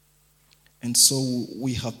And so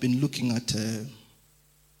we have been looking at the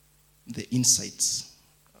insights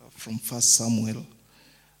from 1 Samuel.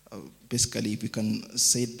 Basically, if we can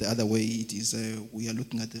say it the other way, it is we are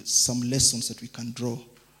looking at some lessons that we can draw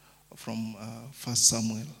from 1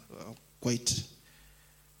 Samuel. Quite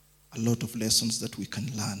a lot of lessons that we can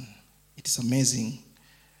learn. It is amazing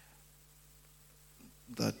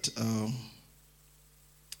that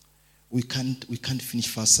we can't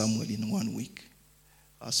finish 1 Samuel in 1 week.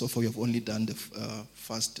 So far, we have only done the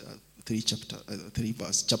first three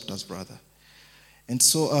chapters, rather. And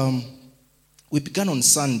so we began on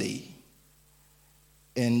Sunday,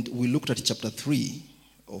 and we looked at chapter 3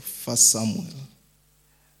 of 1 Samuel.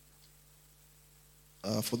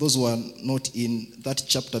 For those who are not in, that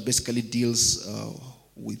chapter basically deals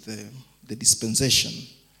with the dispensation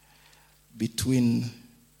between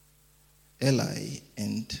Eli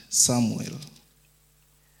and Samuel,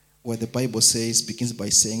 where the Bible begins by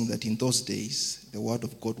saying that in those days, the word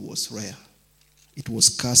of God was rare. It was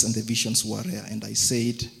scarce and the visions were rare. And I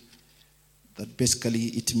said that basically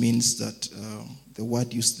it means that the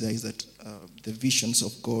word used there is that the visions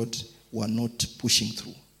of God were not pushing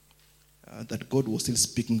through. That God was still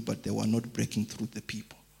speaking, but they were not breaking through the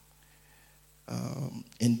people.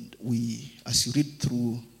 And as you read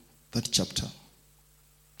through that chapter,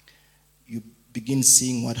 you begin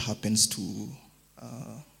seeing what happens to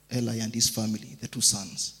Eli and his family, the 2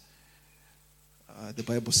 sons. The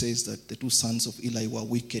Bible says that the 2 sons of Eli were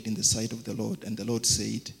wicked in the sight of the Lord, and the Lord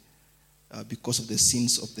said, because of the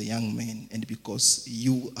sins of the young men, and because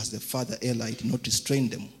you, as the father Eli, did not restrain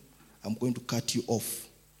them, I'm going to cut you off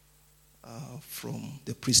from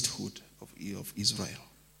the priesthood of Israel.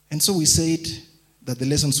 And so we said that the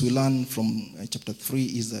lessons we learn from chapter 3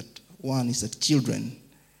 is that, one is that children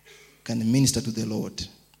can minister to the Lord.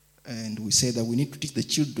 And we say that we need to teach the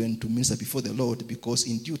children to minister before the Lord, because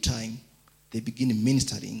in due time, they begin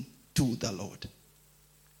ministering to the Lord.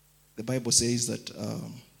 The Bible says that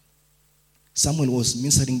Samuel was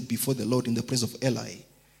ministering before the Lord in the presence of Eli.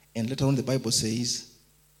 And later on the Bible says,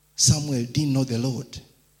 Samuel didn't know the Lord.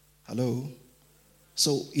 Hello?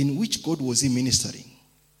 So in which God was he ministering?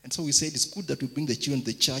 And so we said it's good that we bring the children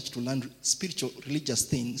to the church to learn spiritual, religious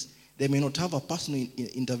things. They may not have a personal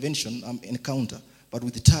intervention, encounter, but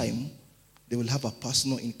with time, they will have a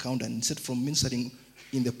personal encounter. And instead from ministering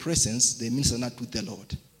in the presence, they minister not with the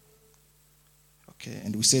Lord. Okay,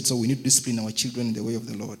 and we said, so we need to discipline our children in the way of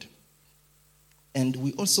the Lord. And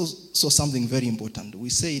we also saw something very important. We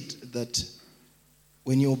said that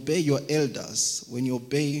when you obey your elders, when you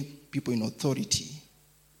obey people in authority,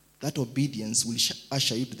 that obedience will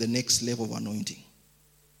usher you to the next level of anointing.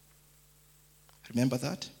 Remember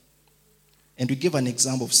that? And we gave an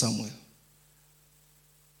example of Samuel.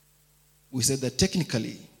 We said that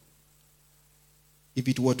technically, if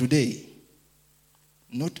it were today,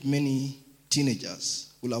 not many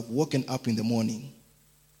teenagers will have woken up in the morning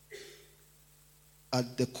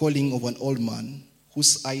at the calling of an old man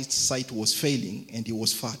whose eyesight was failing and he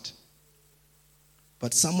was fat.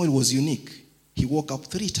 But Samuel was unique. He woke up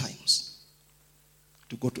 3 times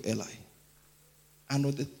to go to Eli. And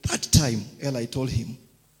on the 3rd time, Eli told him,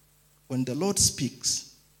 when the Lord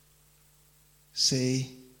speaks, say,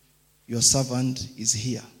 your servant is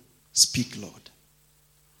here. Speak, Lord.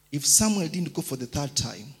 If Samuel didn't go for the 3rd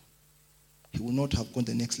time, he would not have gone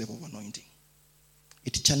the next level of anointing.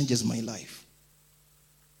 It challenges my life.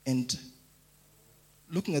 And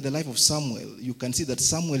looking at the life of Samuel, you can see that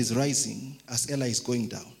Samuel is rising as Eli is going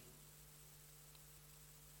down.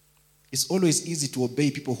 It's always easy to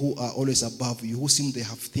obey people who are always above you, who seem they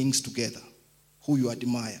have things together, who you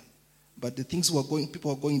admire. But the things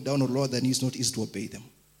people are going down or lower than you, it's not easy to obey them.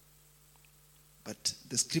 But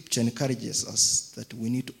the scripture encourages us that we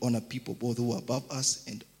need to honor people both who are above us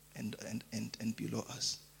and below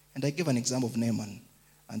us. And I gave an example of Naaman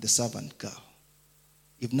and the servant girl.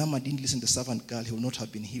 If Naaman didn't listen to the servant girl, he would not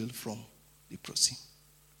have been healed from leprosy.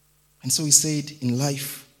 And so he said, in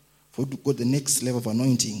life, for you to go to the next level of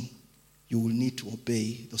anointing, you will need to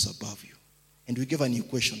obey those above you. And we give an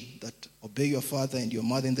equation that obey your father and your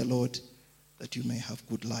mother in the Lord, that you may have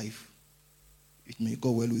good life. It may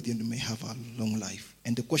go well with you and you may have a long life.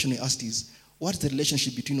 And the question we asked is, what's the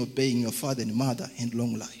relationship between obeying your father and mother and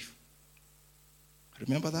long life?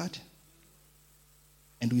 Remember that?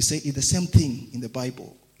 And we say it's the same thing in the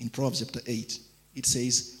Bible, in Proverbs chapter 8. It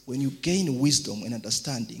says, when you gain wisdom and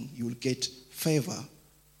understanding, you will get favor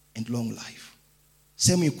and long life.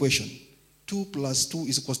 Same equation. 2 plus 2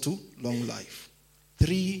 is equals to long life.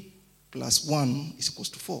 3 plus 1 is equals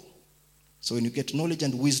to 4. So when you get knowledge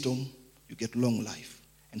and wisdom, you get long life.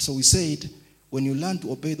 And so we said, when you learn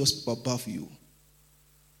to obey those people above you,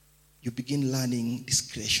 you begin learning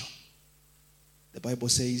discretion. The Bible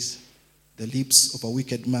says, the lips of a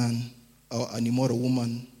wicked man or an immoral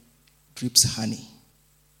woman drips honey,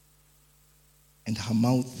 and her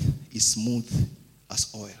mouth is smooth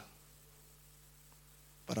as oil.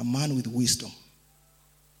 But a man with wisdom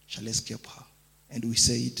shall escape her. And we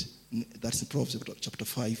say it, that's in Proverbs chapter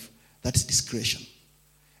 5, that's discretion.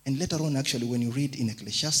 And later on, actually, when you read in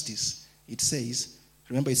Ecclesiastes, it says,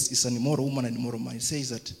 remember, it's an immoral woman and immoral man. It says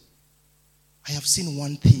that, I have seen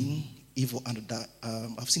one thing evil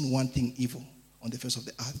I've seen one thing evil on the face of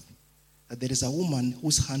the earth, that there is a woman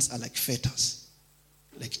whose hands are like fetters,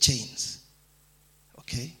 like chains.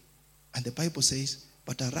 Okay? And the Bible says,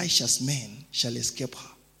 but a righteous man shall escape her.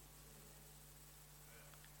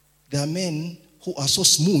 There are men who are so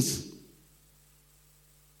smooth,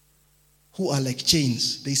 who are like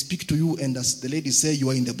chains. They speak to you, and as the ladies say, you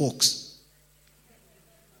are in the box.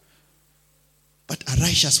 But a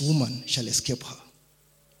righteous woman shall escape her.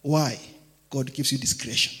 Why? God gives you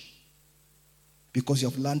discretion. Because you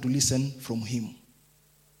have learned to listen from him.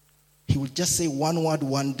 He will just say one word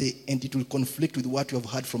one day, and it will conflict with what you have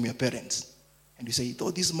heard from your parents. And you say,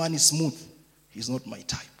 though this man is smooth, he's not my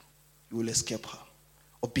type. You will escape her.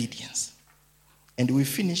 Obedience. And we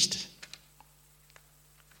finished.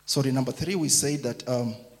 Sorry, number 3, we say that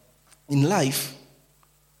in life,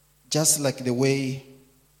 just like the way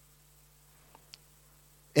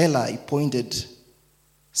Eli pointed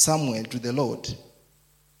Samuel to the Lord,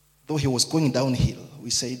 though he was going downhill, we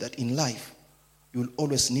say that in life, you will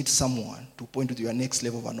always need someone to point to your next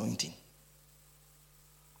level of anointing.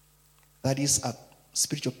 That is a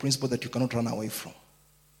spiritual principle that you cannot run away from.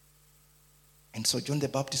 And so John the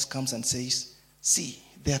Baptist comes and says, see,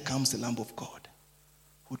 there comes the Lamb of God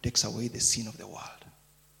who takes away the sin of the world.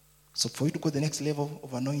 So for you to go to the next level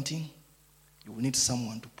of anointing, you will need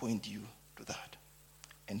someone to point you to that.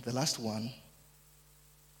 And the last one,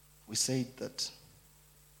 we said that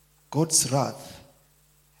God's wrath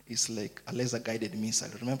is like a laser-guided missile.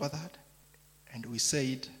 Remember that? And we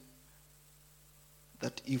said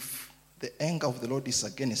that if the anger of the Lord is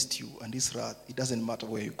against you and his wrath, it doesn't matter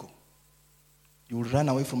where you go. You will run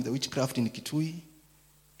away from the witchcraft in Kitui,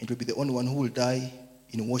 and you'll be the only one who will die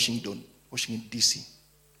in Washington, D.C.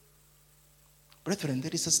 Brethren,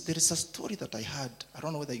 there is a story that I heard. I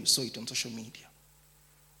don't know whether you saw it on social media.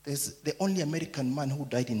 There's the only American man who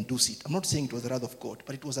died in Dusit. I'm not saying it was the wrath of God,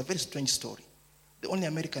 but it was a very strange story. The only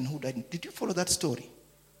American who died. Did you follow that story?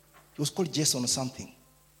 He was called Jason or something.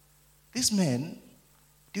 This man,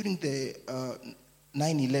 during the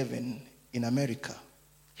 9/11 in America,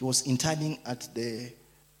 he was interning at the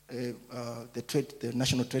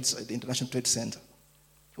International Trade Center.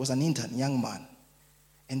 He was an intern, young man.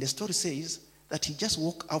 And the story says that he just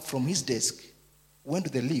woke up from his desk, went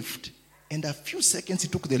to the lift, and a few seconds he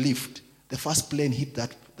took the lift. The first plane hit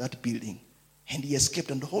that building, and he escaped,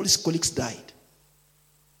 and all his colleagues died.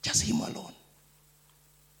 Just him alone.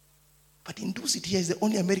 But in Dusit, he is the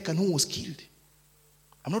only American who was killed.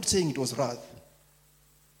 I'm not saying it was wrath,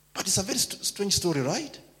 but it's a very strange story,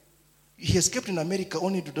 right? He escaped in America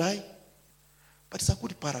only to die. But it's a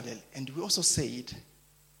good parallel. And we also said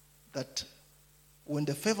that when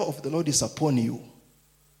the favor of the Lord is upon you,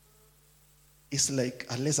 it's like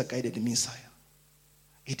a laser-guided missile.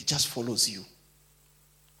 It just follows you.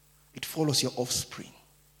 It follows your offspring.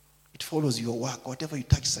 It follows your work. Whatever you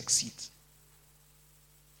touch succeeds.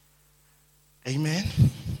 Amen?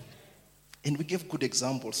 And we gave good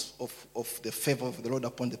examples of the favor of the Lord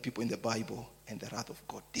upon the people in the Bible and the wrath of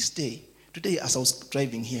God. Today, as I was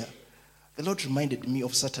driving here, the Lord reminded me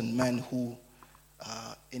of a certain man who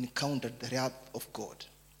encountered the wrath of God.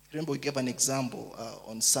 Remember, we gave an example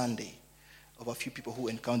on Sunday of a few people who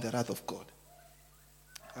encountered the wrath of God.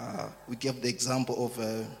 We gave the example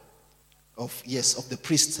of the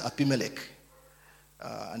priest Abimelech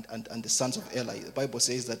and the sons of Eli. The Bible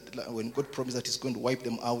says that when God promised that he's going to wipe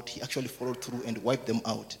them out, he actually followed through and wiped them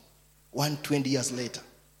out. 120 years later,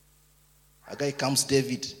 a guy comes,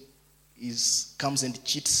 David, comes and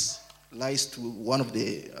cheats, lies to one of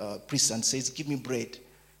the priests and says, give me bread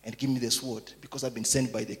and give me the sword because I've been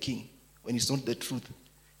sent by the king, when it's not the truth.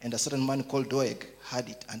 And a certain man called Doeg heard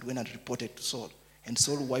it and went and reported to Saul. And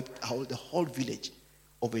Saul wiped out the whole village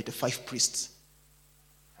of 85 priests.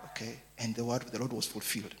 Okay? And the word of the Lord was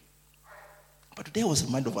fulfilled. But today I was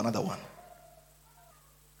reminded of another one.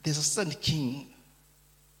 There's a certain king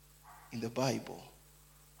in the Bible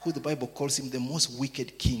who the Bible calls him the most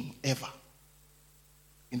wicked king ever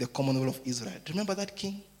in the Commonwealth of Israel. Do you remember that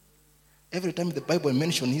king? Every time the Bible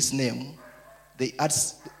mentions his name, they add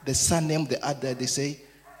the surname, they add there, they say,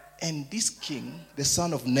 and this king, the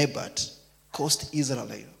son of Nebat, caused Israel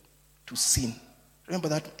to sin. Remember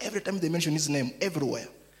that every time they mention his name, everywhere.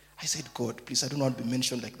 I said, God, please, I don't want to be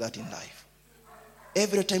mentioned like that in life.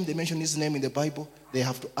 Every time they mention his name in the Bible, they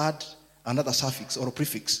have to add another suffix or a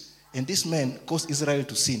prefix. And this man caused Israel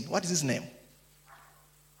to sin. What is his name?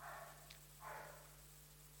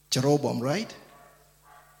 Jeroboam, right?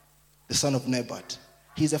 The son of Nebat.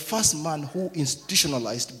 He's the first man who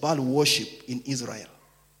institutionalized Baal worship in Israel.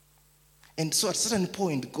 And so at a certain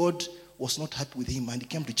point, God was not happy with him and he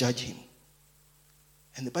came to judge him.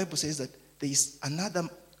 And the Bible says that there is another,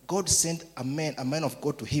 God sent a man of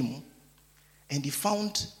God to him, and he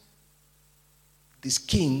found this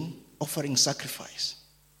king offering sacrifice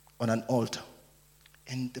on an altar.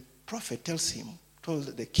 And the prophet told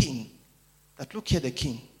the king that, look here, the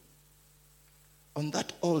king, on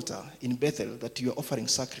that altar in Bethel that you are offering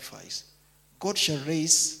sacrifice, God shall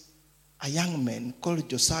raise a young man called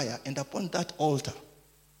Josiah, and upon that altar,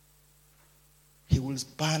 he will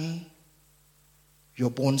burn your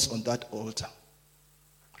bones on that altar.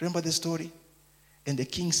 Remember the story? And the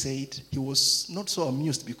king said he was not so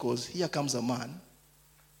amused because here comes a man,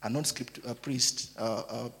 a priest,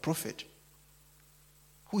 a prophet,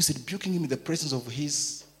 who is rebuking him in the presence of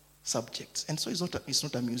his subjects. And so he's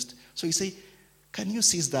not amused. So he said, can you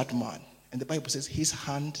seize that man? And the Bible says his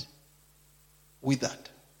hand withered.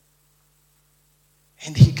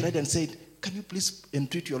 And he cried and said, can you please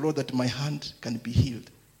entreat your Lord that my hand can be healed?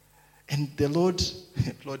 And the Lord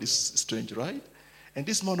is strange, right? And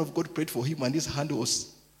this man of God prayed for him and his hand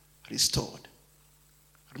was restored.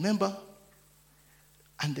 Remember?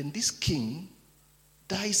 And then this king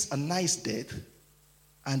dies a nice death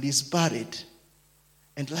and is buried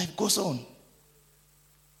and life goes on.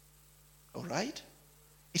 All right?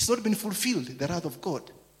 It's not been fulfilled, the wrath of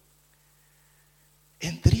God.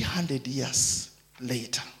 And 300 years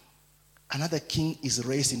later, another king is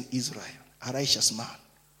raised in Israel, a righteous man.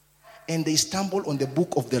 And they stumble on the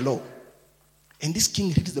book of the law. And this king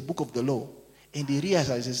reads the book of the law, and he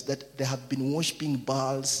realizes that they have been worshipping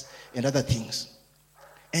Baals and other things.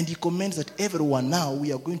 And he commands that everyone now,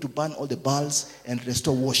 we are going to burn all the Baals and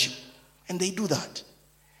restore worship. And they do that.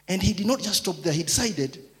 And he did not just stop there. He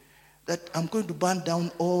decided that I'm going to burn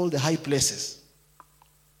down all the high places.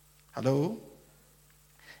 Hello?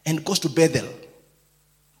 And goes to Bethel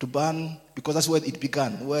to burn, because that's where it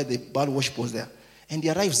began, where the Baal worship was there. And he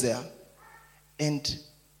arrives there, and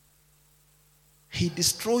he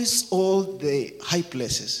destroys all the high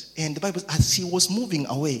places. And the Bible, as he was moving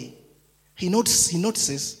away, he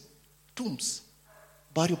notices tombs,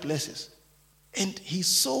 burial places. And he's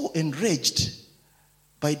so enraged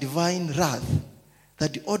by divine wrath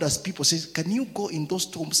that he orders people, says, can you go in those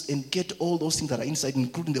tombs and get all those things that are inside,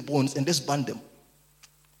 including the bones, and let's burn them.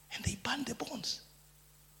 And they burned the bones.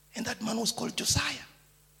 And that man was called Josiah.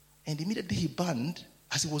 And immediately he burned,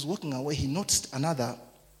 as he was walking away, he noticed another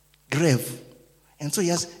grave. And so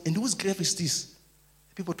he asked, and whose grave is this?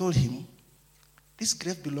 People told him, this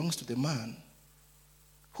grave belongs to the man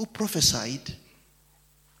who prophesied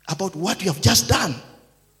about what you have just done.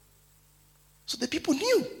 So the people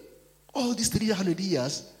knew all these 300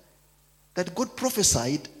 years that God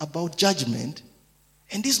prophesied about judgment.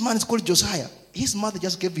 And this man is called Josiah. His mother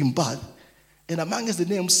just gave him birth. And amongst the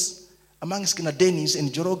names, amongst Dennis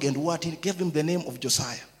and Jorog and what, he gave him the name of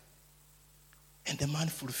Josiah. And the man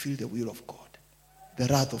fulfilled the will of God, the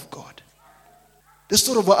wrath of God. The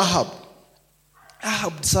story of Ahab.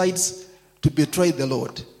 Ahab decides to betray the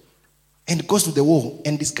Lord and goes to the war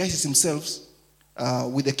and disguises himself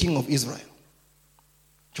with the king of Israel,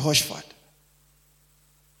 Jehoshaphat,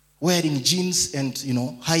 wearing jeans and,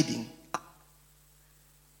 hiding.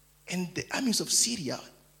 And the armies of Syria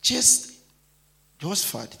chased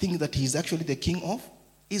Jehoshaphat, thinking that he is actually the king of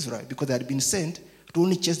Israel, because they had been sent to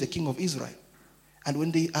only chase the king of Israel. And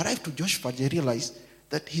when they arrived to Jehoshaphat, they realized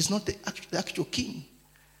that he's not the actual king.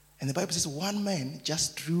 And the Bible says one man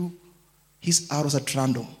just drew his arrows at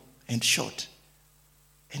random and shot.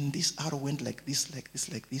 And this arrow went like this, like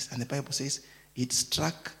this, like this. And the Bible says it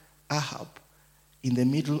struck Ahab in the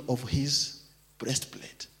middle of his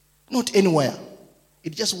breastplate. Not anywhere.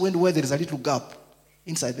 It just went where there is a little gap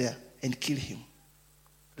inside there and killed him.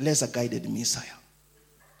 Laser-guided missile.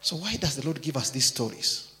 So why does the Lord give us these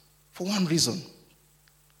stories? For one reason,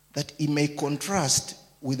 that it may contrast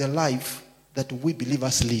with the life that we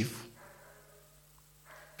believers live.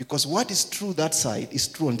 Because what is true that side is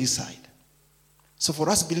true on this side. So for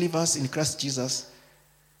us believers in Christ Jesus,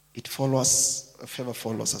 favor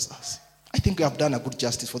follows us. I think we have done a good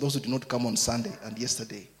justice for those who did not come on Sunday and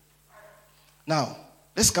yesterday. Now,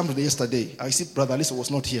 let's come to the yesterday. I see Brother Aliso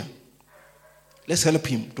was not here. Let's help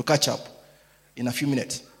him to catch up in a few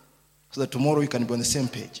minutes so that tomorrow we can be on the same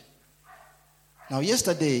page. Now,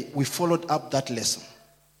 yesterday, we followed up that lesson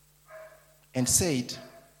and said,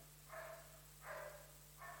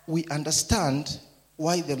 we understand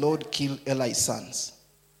why the Lord killed Eli's sons.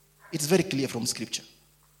 It's very clear from Scripture.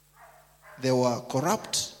 They were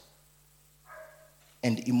corrupt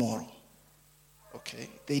and immoral. Okay?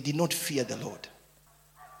 They did not fear the Lord.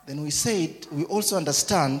 Then we said, we also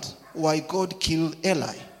understand why God killed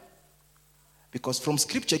Eli. Because from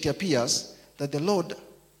Scripture it appears that the Lord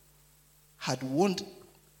had warned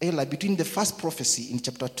Eli between the first prophecy in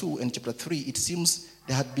chapter 2 and chapter 3. It seems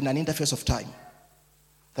there had been an interface of time.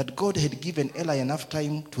 That God had given Eli enough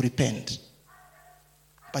time to repent.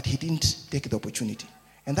 But he didn't take the opportunity.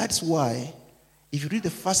 And that's why, if you read the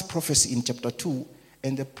first prophecy in chapter 2,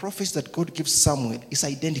 and the prophecy that God gives Samuel is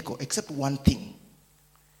identical, except one thing.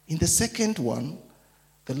 In the second one,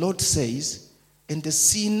 the Lord says, and the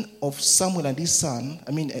sin of Samuel and his son,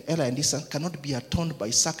 Eli and his son, cannot be atoned by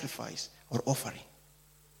sacrifice or offering.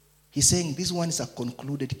 He's saying this one is a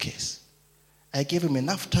concluded case. I gave him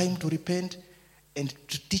enough time to repent and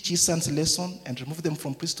to teach his sons a lesson and remove them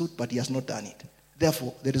from priesthood, but he has not done it.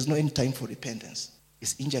 Therefore, there is no any time for repentance.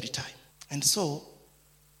 It's injury time. And so,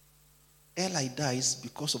 Eli dies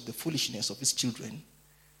because of the foolishness of his children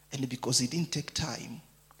and because he didn't take time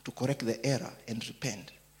to correct the error and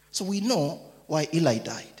repent. So we know why Eli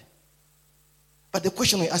died. But the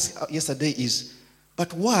question we asked yesterday is,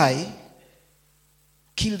 but why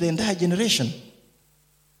kill the entire generation?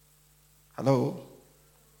 Hello?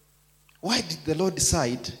 Why did the Lord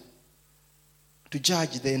decide to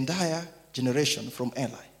judge the entire generation from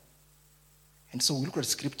Eli? And so we look at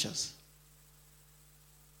scriptures.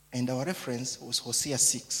 And our reference was Hosea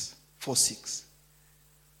 4:6,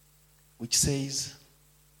 which says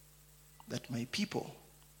that my people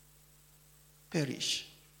perish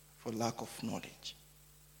for lack of knowledge.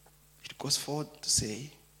 It goes forward to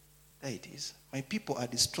say, there it is, my people are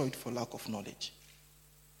destroyed for lack of knowledge.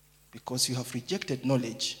 Because you have rejected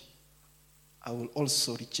knowledge, I will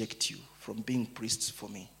also reject you from being priests for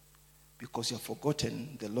me. Because you have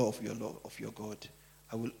forgotten the law of your God,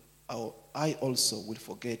 I also will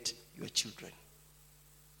forget your children.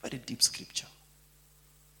 Very deep scripture.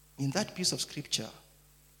 In that piece of scripture,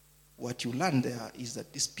 what you learn there is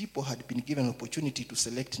that these people had been given an opportunity to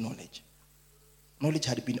select knowledge. Knowledge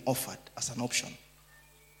had been offered as an option.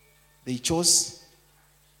 They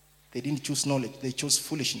didn't choose knowledge, they chose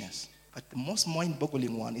foolishness. But the most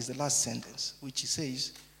mind-boggling one is the last sentence, which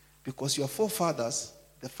says, because your forefathers,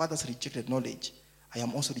 the fathers rejected knowledge, I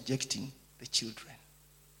am also rejecting the children.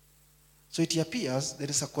 So it appears there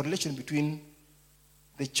is a correlation between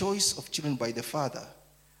the choice of children by the father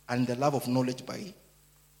and the love of knowledge by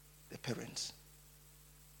the parents.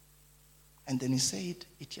 And then he said,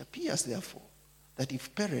 it appears therefore that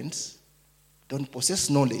if parents don't possess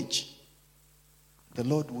knowledge, the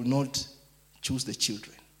Lord will not choose the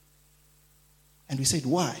children. And we said,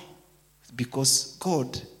 why? Because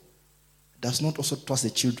God does not also trust the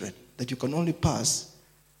children, that you can only pass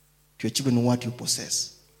to your children what you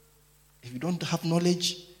possess. If you don't have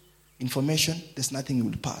knowledge, information, there's nothing you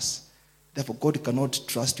will pass. Therefore, God cannot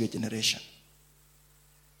trust your generation.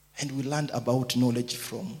 And we learned about knowledge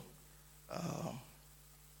from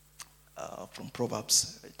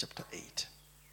Proverbs chapter 8.